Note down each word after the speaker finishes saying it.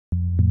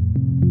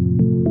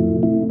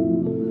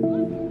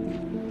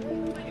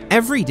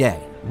Every day,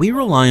 we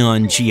rely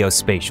on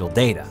geospatial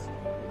data.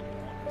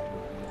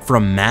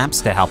 From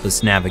maps to help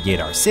us navigate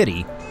our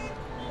city,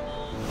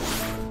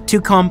 to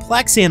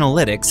complex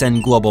analytics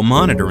and global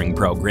monitoring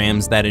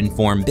programs that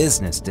inform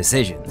business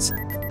decisions.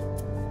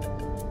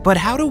 But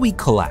how do we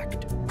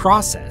collect,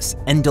 process,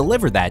 and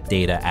deliver that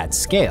data at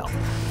scale?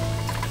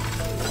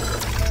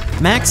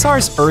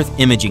 Maxar's Earth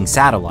imaging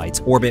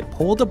satellites orbit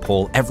pole to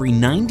pole every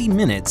 90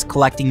 minutes,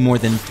 collecting more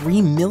than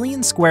 3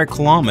 million square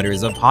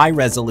kilometers of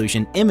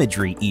high-resolution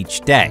imagery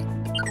each day.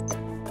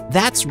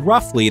 That's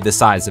roughly the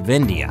size of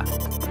India.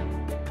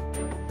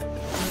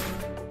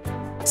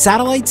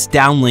 Satellites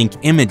downlink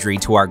imagery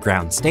to our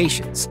ground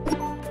stations.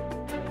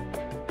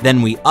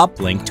 Then we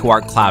uplink to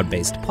our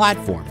cloud-based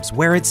platforms,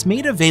 where it's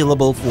made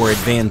available for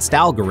advanced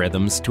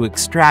algorithms to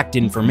extract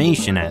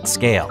information at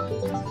scale.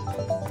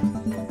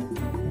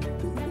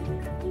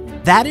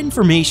 That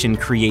information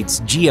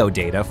creates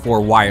geodata for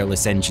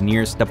wireless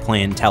engineers to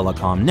plan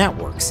telecom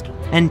networks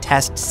and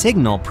test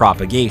signal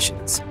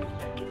propagations,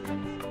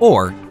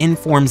 or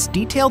informs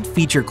detailed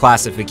feature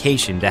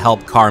classification to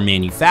help car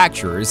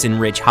manufacturers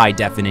enrich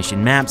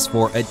high-definition maps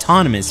for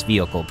autonomous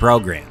vehicle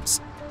programs.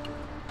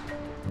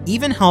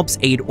 Even helps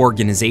aid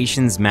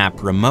organizations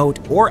map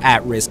remote or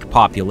at-risk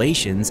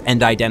populations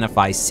and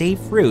identify safe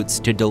routes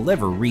to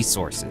deliver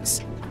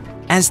resources.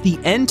 As the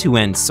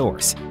end-to-end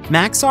source,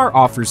 Maxar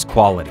offers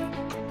quality,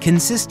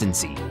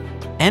 consistency,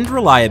 and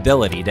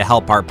reliability to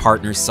help our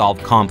partners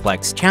solve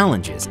complex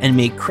challenges and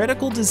make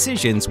critical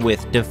decisions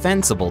with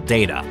defensible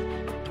data.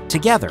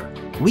 Together,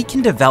 we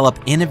can develop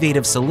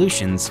innovative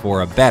solutions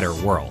for a better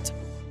world.